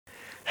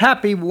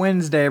Happy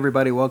Wednesday,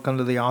 everybody. Welcome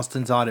to the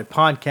Austin's Audit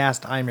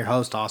Podcast. I'm your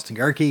host, Austin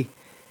Gerke.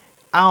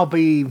 I'll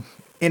be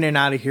in and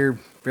out of here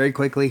very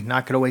quickly.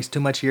 Not going to waste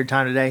too much of your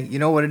time today. You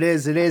know what it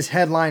is? It is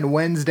Headline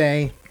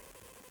Wednesday.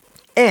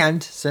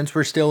 And since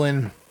we're still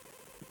in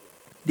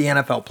the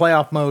NFL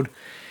playoff mode,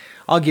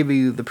 I'll give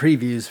you the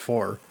previews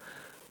for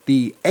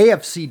the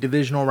AFC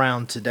divisional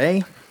round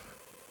today.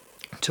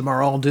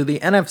 Tomorrow I'll do the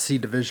NFC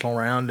divisional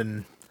round,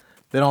 and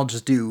then I'll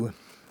just do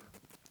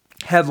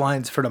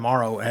headlines for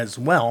tomorrow as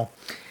well.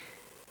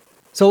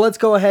 So let's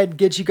go ahead and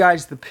get you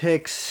guys the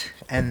picks,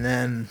 and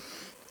then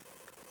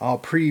I'll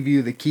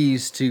preview the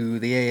keys to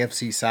the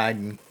AFC side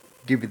and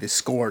give you the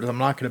scores. I'm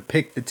not going to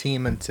pick the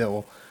team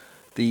until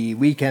the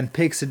weekend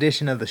picks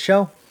edition of the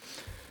show.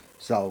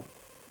 So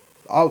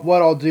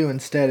what I'll do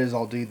instead is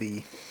I'll do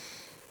the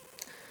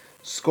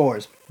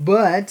scores.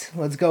 But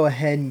let's go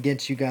ahead and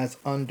get you guys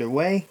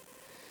underway.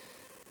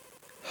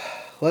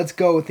 Let's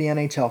go with the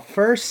NHL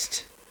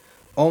first.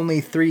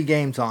 Only 3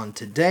 games on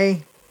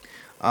today.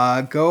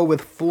 Go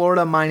with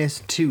Florida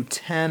minus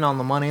 210 on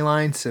the money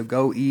line, so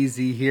go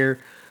easy here.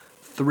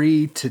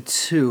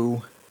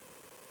 3-2.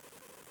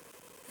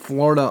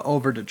 Florida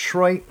over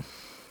Detroit.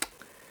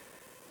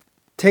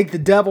 Take the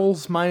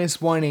Devils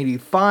minus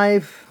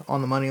 185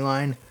 on the money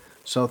line,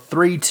 so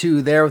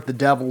 3-2 there with the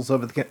Devils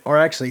over the, or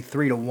actually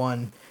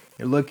 3-1.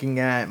 You're looking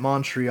at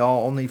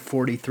Montreal, only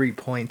 43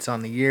 points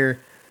on the year.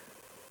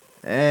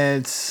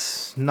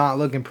 It's not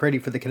looking pretty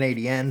for the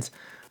Canadiens.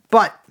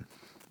 But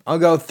I'll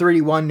go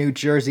 3-1 New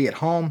Jersey at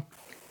home.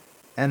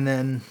 And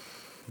then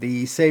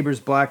the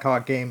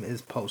Sabres-Blackhawk game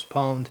is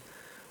postponed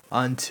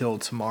until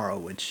tomorrow,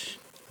 which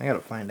I got to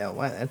find out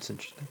why. That's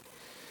interesting.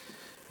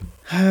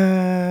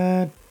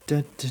 Oh,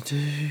 they're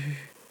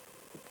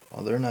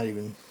not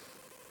even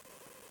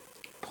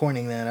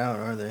pointing that out,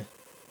 are they?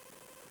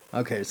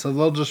 Okay, so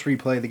they'll just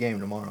replay the game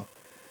tomorrow.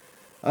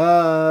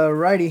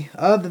 Righty.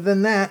 Other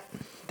than that,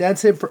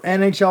 that's it for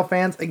NHL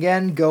fans.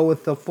 Again, go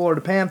with the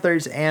Florida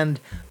Panthers and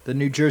the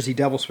New Jersey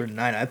Devils for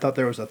tonight. I thought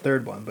there was a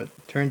third one, but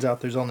turns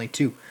out there's only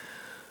 2.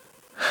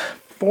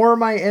 For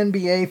my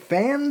NBA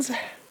fans,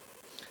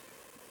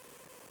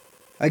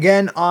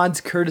 again, odds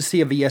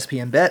courtesy of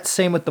ESPN Bet.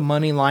 Same with the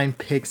money line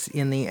picks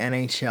in the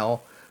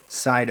NHL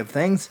side of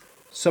things.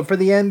 So for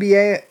the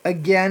NBA,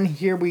 again,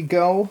 here we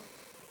go.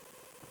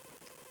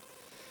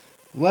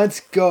 Let's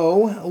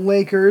go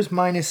Lakers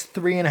minus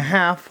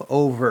 3.5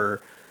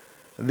 over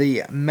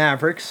the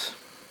Mavericks.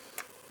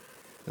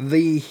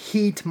 The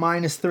Heat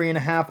minus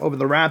 3.5 over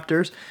the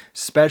Raptors,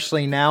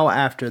 especially now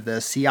after the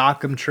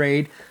Siakam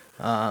trade.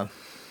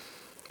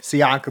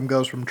 Siakam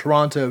goes from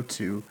Toronto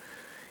to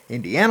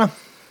Indiana.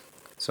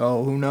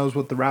 So who knows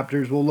what the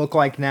Raptors will look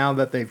like now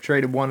that they've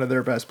traded one of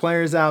their best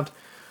players out.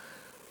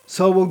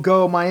 So we'll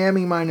go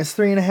Miami minus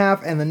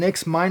 3.5 and the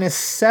Knicks minus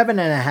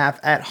 7.5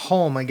 at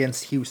home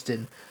against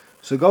Houston.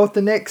 So go with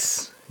the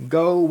Knicks,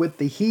 go with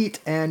the Heat,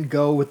 and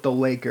go with the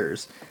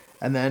Lakers.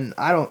 And then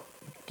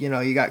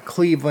you got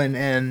Cleveland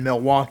and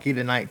Milwaukee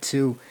tonight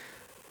too.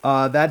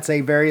 That's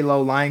a very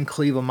low line.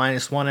 Cleveland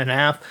minus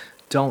 1.5.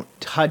 Don't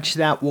touch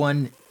that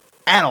one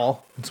at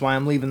all. That's why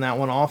I'm leaving that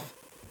one off.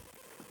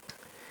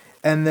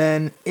 And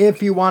then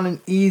if you want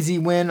an easy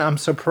win, I'm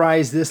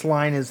surprised this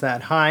line is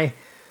that high.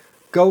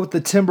 Go with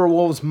the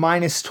Timberwolves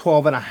minus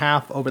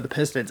 12.5 over the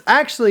Pistons.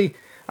 Actually,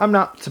 I'm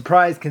not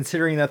surprised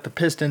considering that the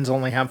Pistons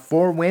only have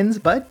 4 wins,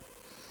 but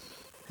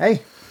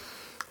hey.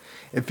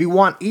 If you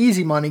want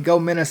easy money, go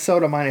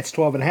Minnesota minus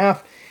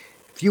 12.5.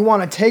 If you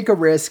want to take a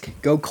risk,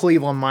 go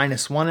Cleveland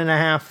minus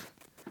 1.5.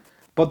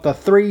 But the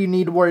 3 you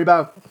need to worry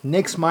about,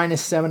 Knicks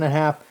minus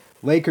 7.5,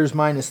 Lakers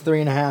minus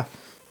 3.5.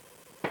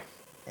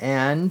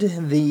 And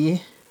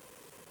I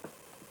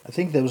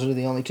think those are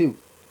the only 2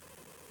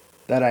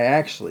 that I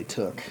actually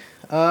took.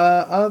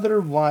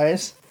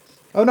 Otherwise,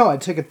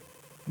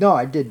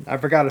 I did. I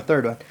forgot a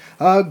third one.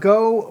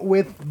 Go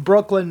with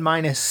Brooklyn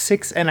minus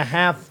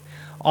 6.5.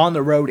 on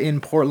the road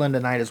in Portland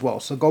tonight as well.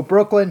 So go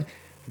Brooklyn,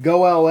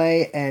 go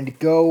LA, and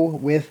go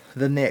with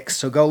the Knicks.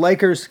 So go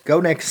Lakers,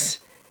 go Knicks,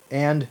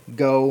 and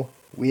go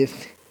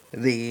with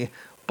the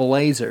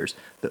Blazers.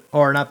 The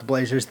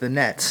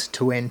Nets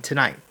to win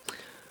tonight.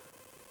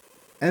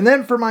 And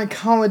then for my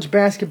college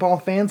basketball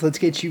fans, let's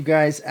get you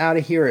guys out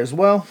of here as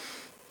well.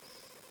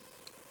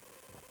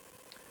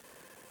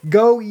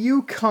 Go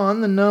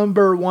UConn, the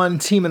number 1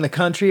 team in the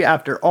country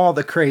after all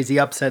the crazy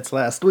upsets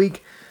last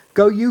week.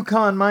 Go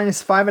UConn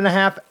minus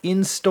 5.5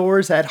 in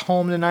stores at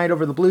home tonight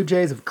over the Blue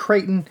Jays of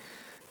Creighton.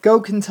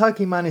 Go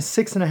Kentucky minus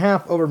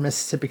 6.5 over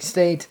Mississippi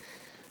State.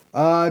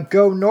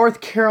 Go North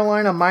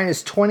Carolina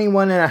minus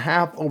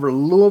 21.5 over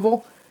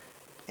Louisville.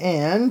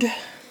 And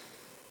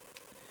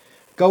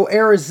go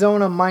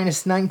Arizona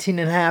minus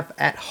 19.5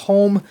 at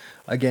home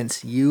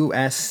against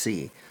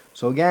USC.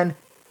 So again,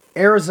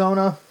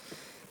 Arizona,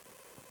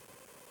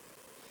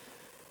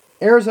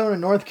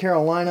 North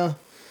Carolina,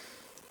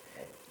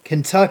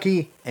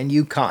 Kentucky, and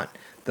UConn.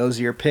 Those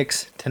are your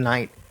picks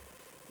tonight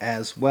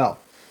as well.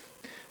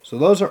 So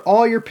those are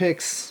all your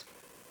picks.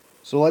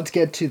 So let's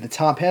get to the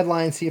top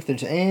headlines, see if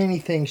there's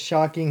anything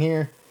shocking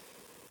here.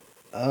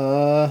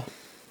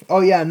 Oh,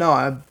 yeah, no,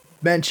 I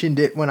mentioned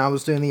it when I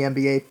was doing the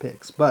NBA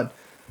picks, but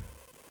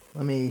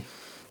let me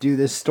do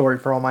this story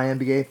for all my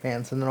NBA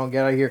fans, and then I'll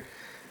get out of here.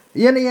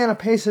 The Indiana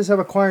Pacers have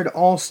acquired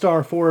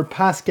all-star forward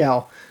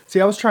Pascal. See,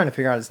 I was trying to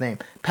figure out his name.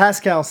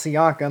 Pascal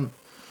Siakam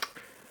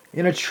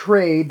in a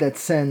trade that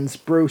sends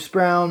Bruce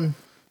Brown,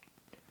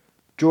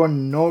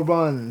 Jordan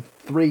Nova, and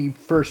 3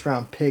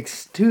 first-round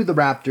picks to the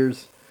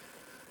Raptors.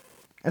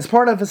 As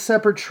part of a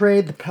separate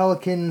trade, the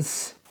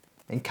Pelicans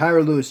and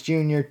Kira Lewis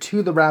Jr.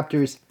 to the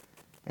Raptors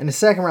and a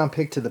second-round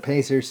pick to the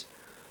Pacers.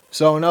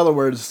 So, in other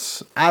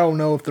words, I don't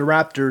know if the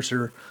Raptors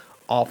are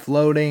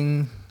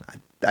offloading.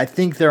 I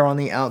think they're on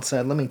the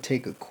outside. Let me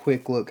take a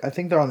quick look. I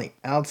think they're on the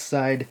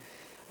outside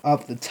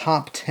of the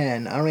top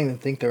 10. I don't even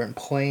think they're in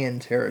play-in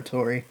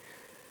territory.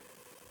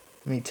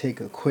 Let me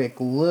take a quick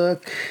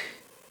look.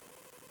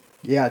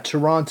 Yeah,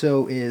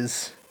 Toronto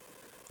is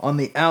on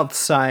the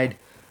outside.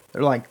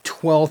 They're like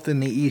 12th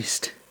in the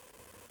East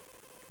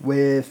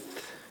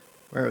with,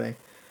 where are they?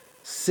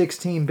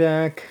 16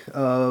 back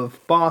of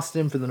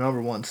Boston for the number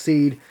 1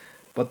 seed,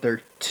 but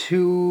they're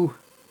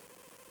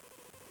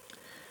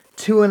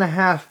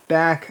 2.5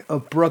 back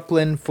of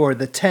Brooklyn for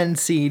the 10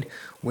 seed,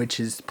 which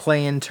is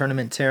play-in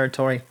tournament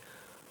territory.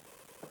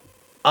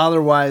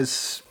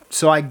 Otherwise,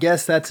 so I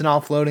guess that's an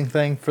offloading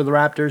thing for the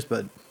Raptors,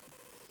 but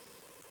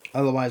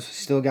otherwise we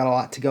still got a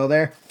lot to go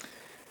there.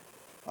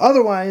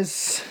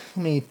 Otherwise,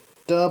 let me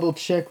double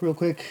check real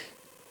quick.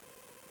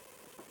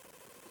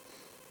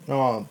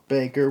 Oh,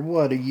 Baker,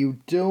 what are you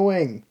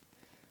doing?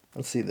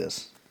 Let's see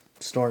this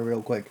story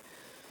real quick.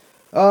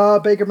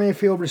 Baker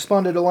Mayfield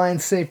responded to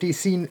Lions safety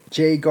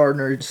C.J.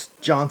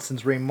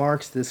 Gardner-Johnson's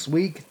remarks this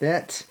week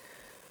that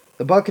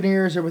the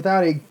Buccaneers are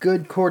without a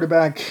good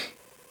quarterback.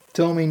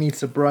 Told me he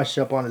needs to brush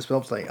up on his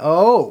film play.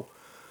 Well,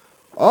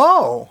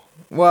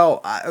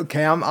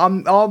 okay,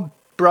 I'll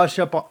brush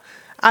up on.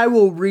 I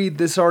will read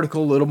this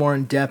article a little more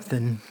in depth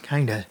and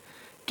kind of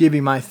give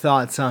you my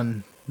thoughts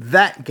on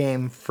that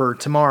game for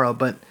tomorrow,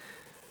 but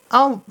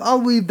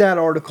I'll leave that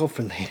article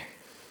for later.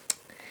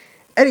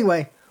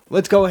 Anyway,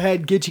 let's go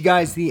ahead, get you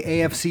guys the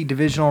AFC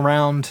divisional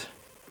round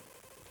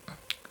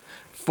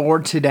for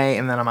today,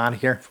 and then I'm out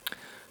of here.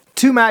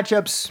 2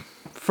 matchups.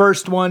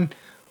 First one,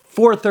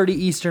 4:30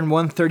 Eastern,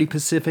 1:30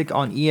 Pacific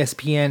on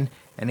ESPN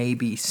and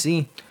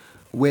ABC,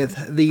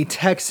 with the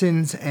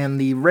Texans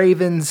and the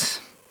Ravens.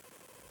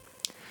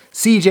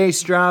 C.J.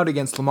 Stroud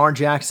against Lamar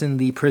Jackson,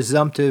 the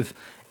presumptive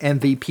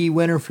MVP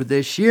winner for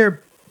this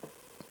year.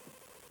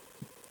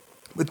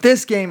 With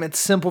this game, it's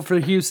simple for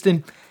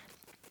Houston.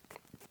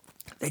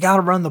 They got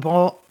to run the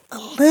ball a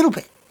little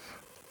bit.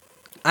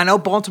 I know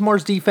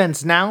Baltimore's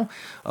defense now,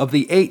 of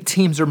the 8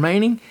 teams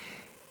remaining,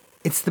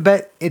 it's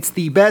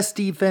the best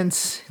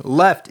defense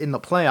left in the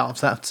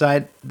playoffs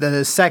outside.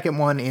 The second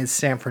one is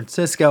San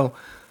Francisco.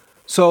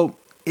 So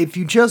if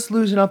you just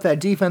loosen up that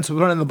defense with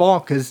running the ball,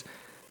 because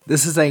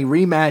this is a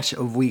rematch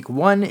of Week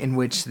 1 in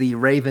which the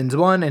Ravens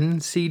won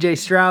and C.J.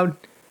 Stroud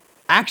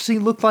actually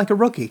looked like a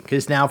rookie.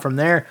 Because now from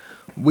there,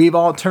 we've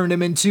all turned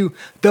him into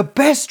the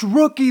best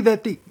rookie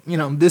that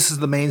this is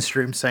the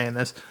mainstream saying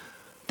this.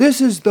 This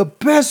is the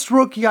best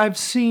rookie I've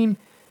seen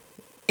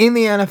in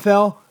the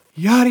NFL.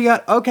 Yada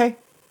yada. Okay.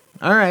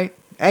 All right.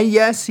 And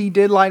yes, he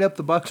did light up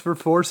the Bucs for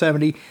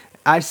 470.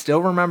 I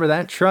still remember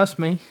that. Trust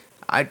me.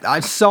 I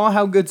saw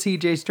how good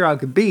C.J.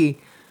 Stroud could be.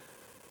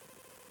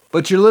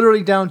 But you're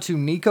literally down to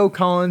Nico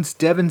Collins,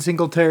 Devin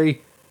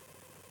Singletary,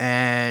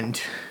 and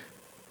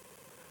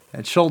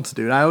Schultz,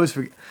 dude. I always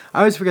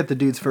forget the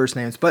dude's first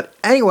names. But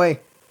anyway,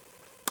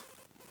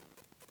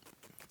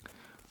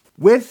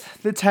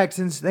 with the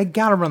Texans, they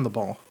got to run the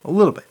ball a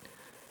little bit.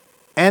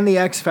 And the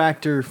X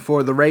factor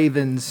for the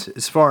Ravens,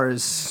 as far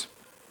as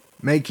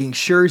making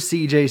sure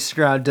C.J.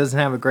 Stroud doesn't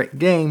have a great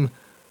game,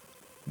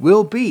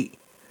 will be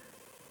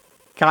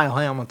Kyle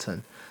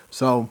Hamilton.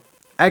 So,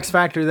 X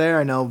factor there.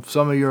 I know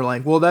some of you are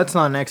like, well, that's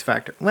not an X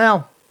factor.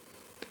 Well,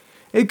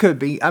 it could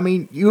be. I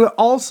mean, you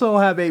also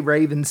have a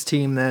Ravens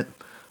team that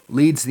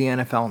leads the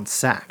NFL in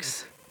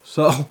sacks.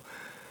 So,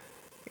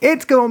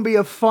 it's going to be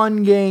a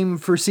fun game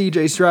for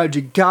C.J. Stroud.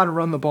 You got to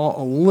run the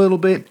ball a little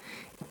bit.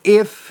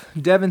 If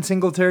Devin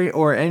Singletary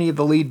or any of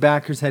the lead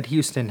backers that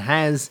Houston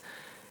has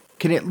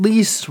can at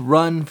least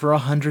run for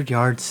 100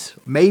 yards,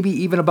 maybe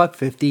even a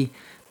 $150,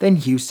 then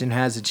Houston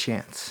has a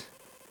chance.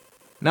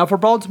 Now, for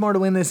Baltimore to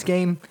win this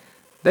game,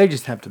 they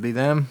just have to be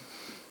them.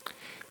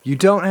 You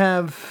don't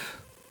have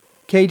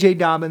KJ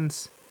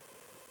Dobbins,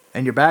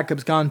 and your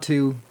backup's gone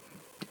too.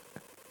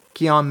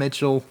 Keon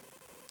Mitchell,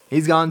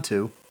 he's gone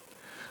too.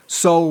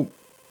 So,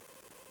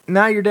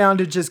 now you're down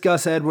to just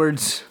Gus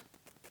Edwards.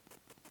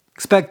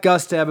 Expect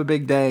Gus to have a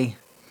big day.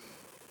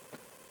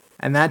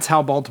 And that's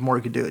how Baltimore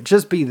could do it.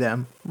 Just be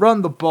them.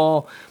 Run the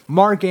ball.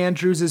 Mark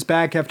Andrews is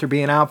back after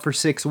being out for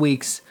 6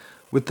 weeks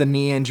with the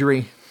knee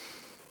injury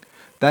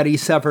that he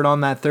suffered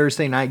on that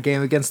Thursday night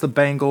game against the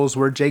Bengals,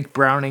 where Jake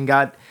Browning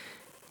got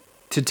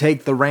to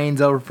take the reins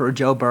over for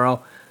Joe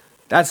Burrow.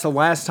 That's the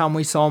last time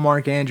we saw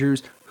Mark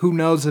Andrews. Who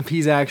knows if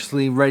he's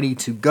actually ready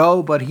to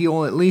go, but he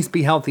will at least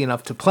be healthy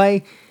enough to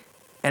play.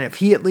 And if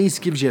he at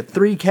least gives you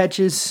 3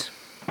 catches,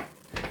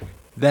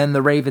 then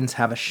the Ravens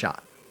have a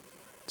shot.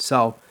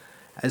 So,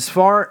 as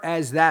far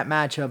as that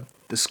matchup,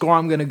 the score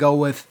I'm going to go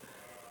with,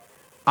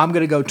 I'm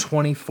going to go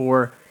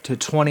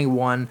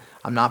 24-21.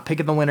 I'm not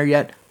picking the winner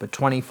yet, but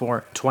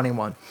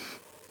 24-21.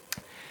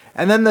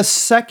 And then the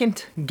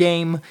second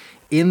game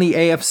in the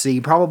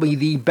AFC, probably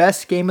the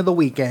best game of the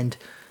weekend,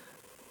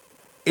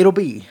 it'll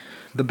be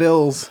the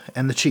Bills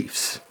and the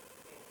Chiefs.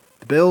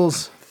 The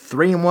Bills,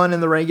 3-1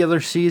 in the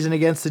regular season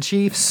against the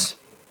Chiefs,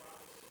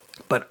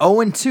 but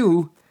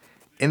 0-2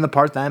 in the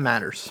part that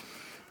matters.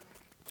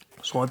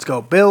 So let's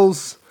go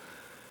Bills.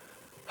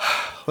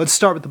 Let's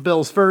start with the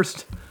Bills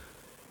first.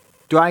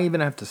 Do I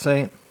even have to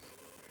say it?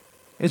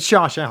 It's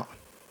Josh Allen.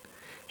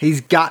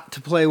 He's got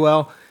to play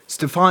well.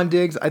 Stephon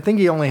Diggs, I think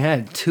he only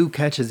had 2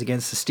 catches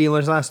against the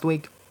Steelers last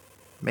week.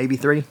 Maybe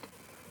 3.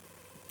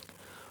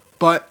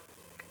 But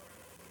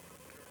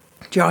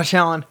Josh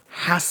Allen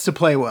has to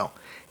play well.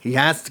 He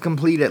has to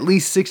complete at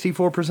least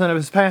 64% of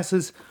his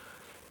passes.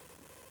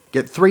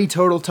 Get 3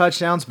 total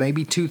touchdowns,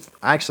 maybe 2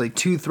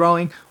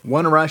 throwing,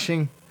 1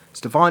 rushing.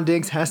 Stephon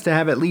Diggs has to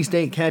have at least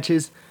 8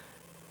 catches.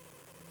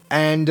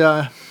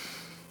 And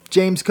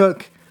James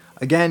Cook,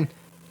 again,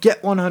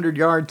 get 100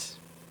 yards.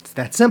 It's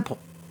that simple.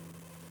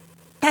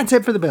 That's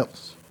it for the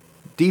Bills.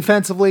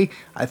 Defensively,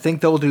 I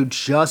think they'll do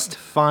just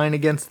fine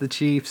against the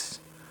Chiefs.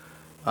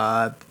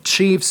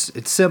 Chiefs,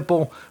 it's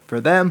simple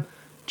for them.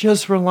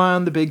 Just rely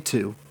on the big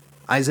 2.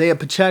 Isaiah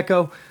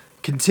Pacheco,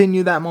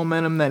 continue that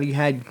momentum that he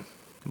had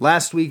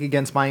last week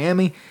against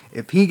Miami.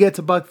 If he gets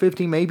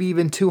 $150, maybe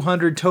even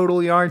 200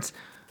 total yards,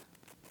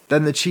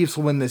 then the Chiefs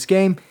will win this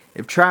game.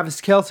 If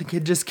Travis Kelce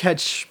could just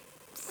catch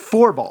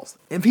 4 balls,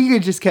 if he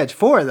could just catch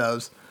 4 of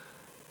those,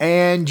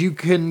 and you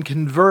can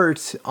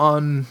convert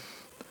on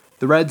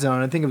the red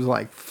zone, I think it was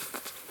like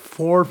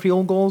 4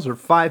 field goals or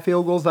 5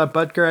 field goals that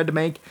Butker had to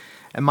make,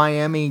 and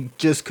Miami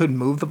just couldn't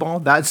move the ball.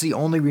 That's the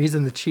only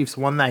reason the Chiefs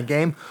won that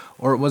game,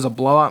 or it was a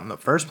blowout in the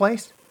first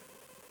place.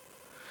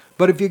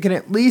 But if you can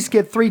at least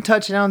get 3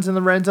 touchdowns in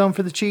the red zone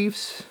for the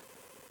Chiefs,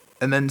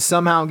 and then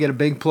somehow get a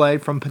big play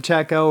from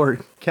Pacheco or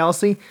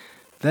Kelce,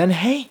 then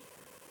hey,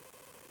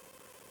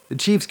 the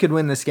Chiefs could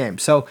win this game.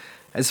 So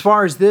as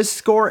far as this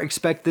score,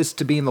 expect this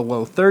to be in the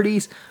low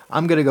 30s.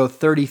 I'm going to go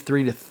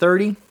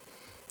 33-30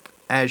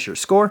 as your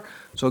score.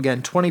 So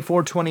again,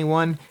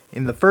 24-21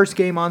 in the first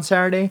game on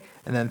Saturday,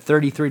 and then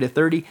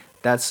 33-30.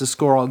 That's the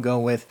score I'll go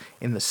with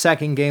in the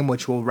second game,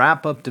 which will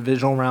wrap up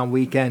divisional round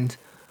weekend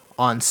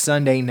on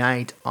Sunday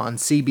night on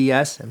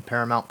CBS and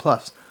Paramount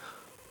Plus.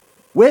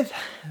 With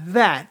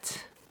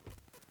that,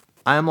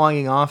 I am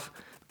logging off.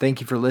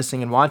 Thank you for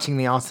listening and watching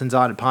the Austin's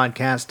Audit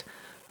Podcast.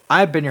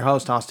 I've been your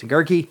host, Austin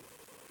Gerke.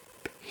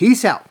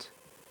 Peace out,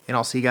 and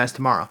I'll see you guys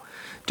tomorrow.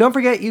 Don't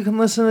forget, you can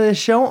listen to this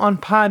show on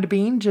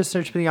Podbean. Just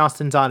search for the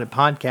Austin's Audit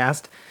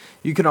Podcast.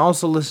 You can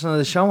also listen to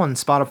the show on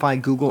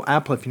Spotify, Google,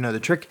 Apple, if you know the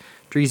trick,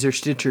 Deezer,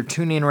 Stitcher,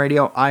 TuneIn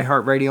Radio,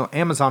 iHeartRadio,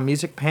 Amazon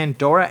Music,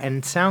 Pandora,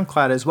 and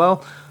SoundCloud as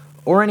well,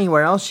 or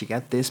anywhere else you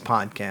get this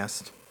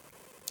podcast.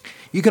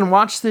 You can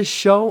watch this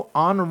show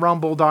on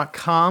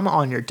Rumble.com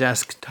on your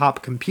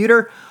desktop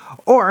computer,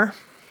 or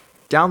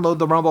download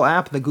the Rumble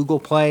app, the Google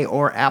Play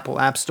or Apple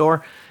App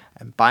Store.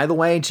 And by the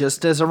way,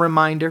 just as a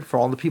reminder for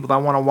all the people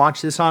that want to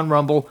watch this on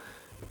Rumble,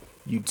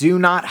 you do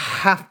not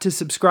have to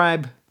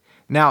subscribe.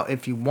 Now,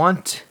 if you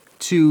want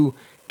to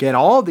get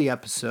all the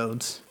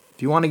episodes,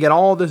 if you want to get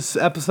all this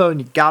episode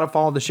and you got to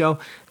follow the show,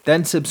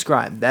 then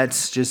subscribe.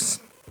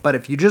 But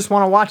if you just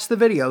want to watch the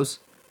videos,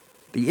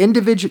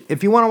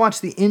 if you want to watch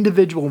the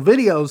individual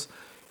videos,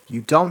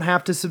 you don't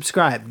have to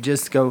subscribe.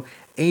 Just go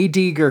AD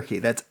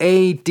Gerke. That's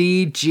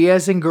ADG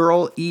as in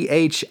girl,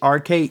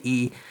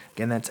 EHRKE.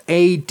 Again, that's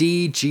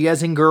ADG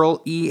as in girl,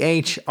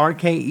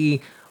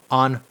 EHRKE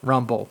on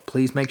Rumble.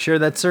 Please make sure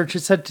that search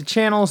is set to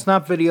channels,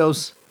 not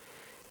videos.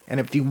 And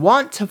if you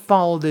want to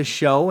follow this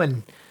show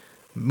and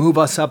move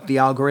us up the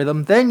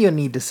algorithm, then you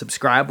need to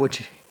subscribe,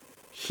 which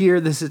here,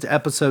 this is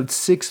episode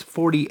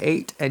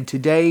 648, and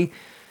today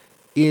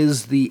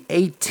is the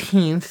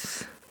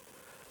 18th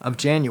of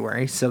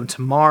January, so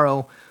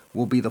tomorrow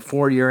will be the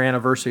 4-year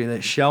anniversary of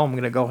this show. I'm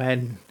going to go ahead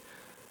and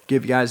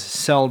give you guys a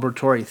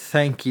celebratory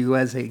thank you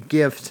as a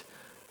gift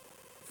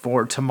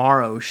for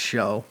tomorrow's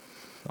show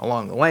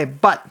along the way.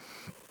 But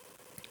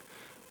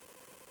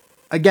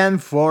again,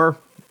 for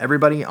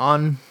everybody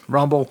on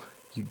Rumble,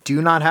 you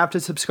do not have to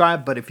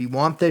subscribe, but if you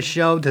want this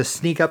show to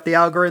sneak up the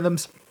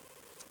algorithms,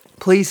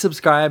 please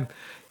subscribe.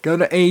 Go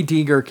to AD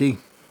Gerke.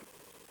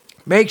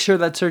 Make sure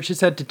that search is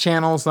set to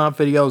channels, not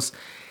videos,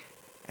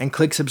 and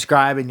click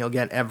subscribe and you'll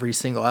get every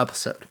single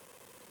episode.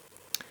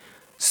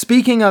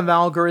 Speaking of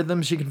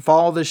algorithms, you can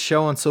follow this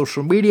show on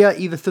social media,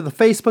 either through the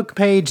Facebook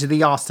page,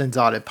 The Austin's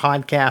Audit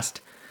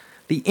Podcast,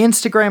 the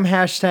Instagram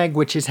hashtag,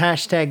 which is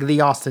hashtag The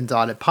Austin's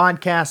Audit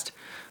Podcast.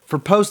 For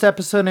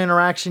post-episode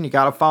interaction, you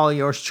got to follow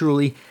yours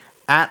truly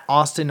at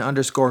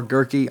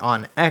Austin_Gerke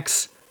on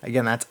X.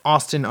 Again, that's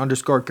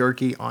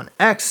Austin_Gerke on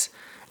X.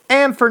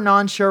 And for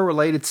non-show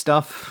related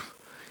stuff,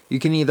 you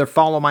can either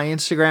follow my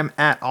Instagram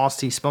at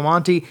Austi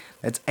Spamanti,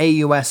 that's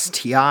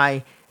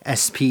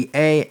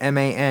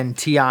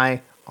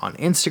AUSTISPAMANTI on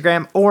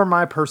Instagram or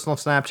my personal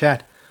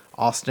Snapchat,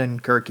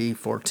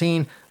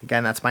 AustinGurkey14.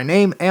 Again, that's my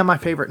name and my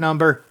favorite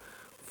number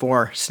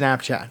for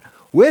Snapchat.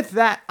 With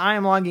that, I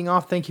am logging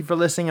off. Thank you for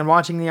listening and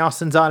watching the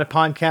Austin's Audit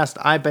Podcast.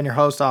 I've been your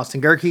host,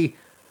 Austin Gurkey.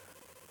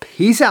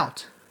 Peace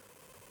out.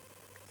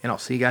 And I'll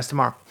see you guys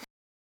tomorrow.